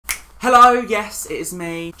Hello, yes, it is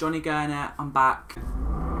me, Johnny Gurnett. I'm back.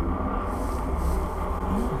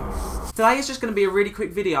 Today is just going to be a really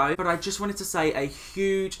quick video, but I just wanted to say a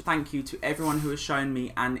huge thank you to everyone who has shown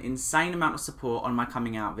me an insane amount of support on my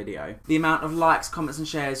coming out video. The amount of likes, comments and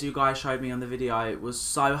shares you guys showed me on the video was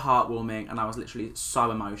so heartwarming and I was literally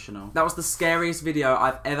so emotional. That was the scariest video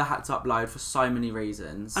I've ever had to upload for so many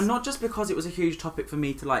reasons. And not just because it was a huge topic for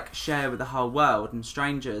me to like share with the whole world and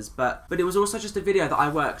strangers, but it was also just a video that I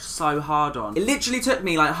worked so hard on. It literally took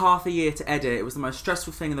me like half a year to edit. It was the most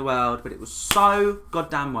stressful thing in the world, but it was so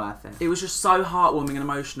goddamn worth it. It was just so heartwarming and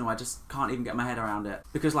emotional, I just can't even get my head around it.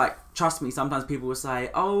 Because like, trust me, sometimes people will say,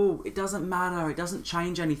 oh, it doesn't matter, it doesn't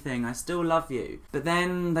change anything, I still love you. But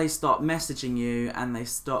then they stop messaging you and they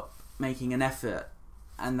stop making an effort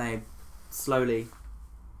and they slowly,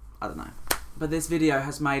 I don't know. But this video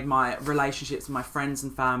has made my relationships with my friends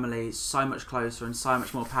and family so much closer and so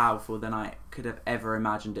much more powerful than I could have ever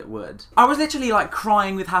imagined it would. I was literally like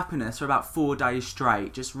crying with happiness for about 4 days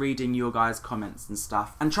straight, just reading your guys' comments and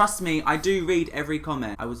stuff. And trust me, I do read every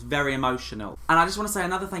comment. I was very emotional. And I just want to say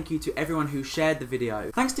another thank you to everyone who shared the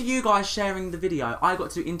video. Thanks to you guys sharing the video, I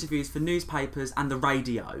got to do interviews for newspapers and the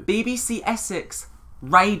radio. BBC Essex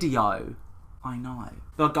Radio. I know.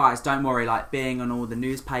 But guys, don't worry, like being on all the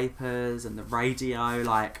newspapers and the radio,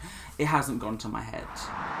 like it hasn't gone to my head.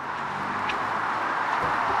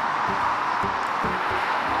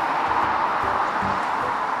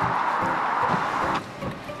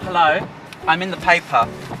 Hello, I'm in the paper.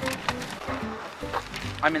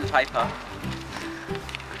 I'm in the paper.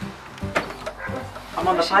 I'm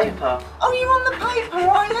on the paper. Oh, you're on the paper,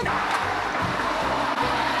 aren't you?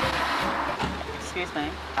 Excuse me.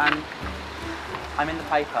 I'm in the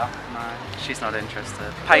paper. No, she's not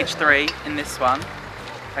interested. Page 3 in this one.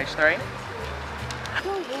 Page 3.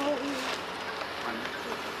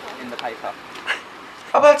 I'm in the paper.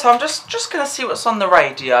 Alberto, I'm just gonna see what's on the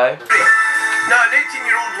radio. Now, an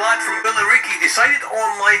 18-year-old lad from Billericay decided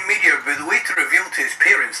online media would be the way to reveal to his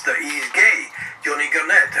parents that he is gay. Johnny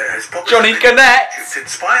Gurnett has published Johnny Gurnett! to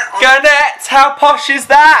inspire Gurnett! How posh is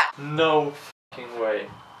that? No fucking way.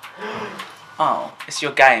 Oh, it's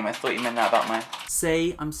your game. I thought you meant that about my...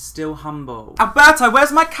 See, I'm still humble. Alberto,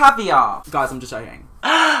 where's my caviar? Guys, I'm just joking.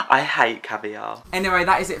 I hate caviar. Anyway,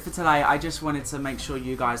 that is it for today. I just wanted to make sure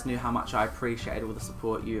you guys knew how much I appreciate all the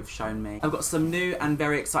support you have shown me. I've got some new and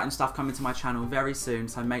very exciting stuff coming to my channel very soon,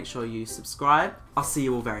 so make sure you subscribe. I'll see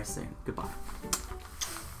you all very soon. Goodbye.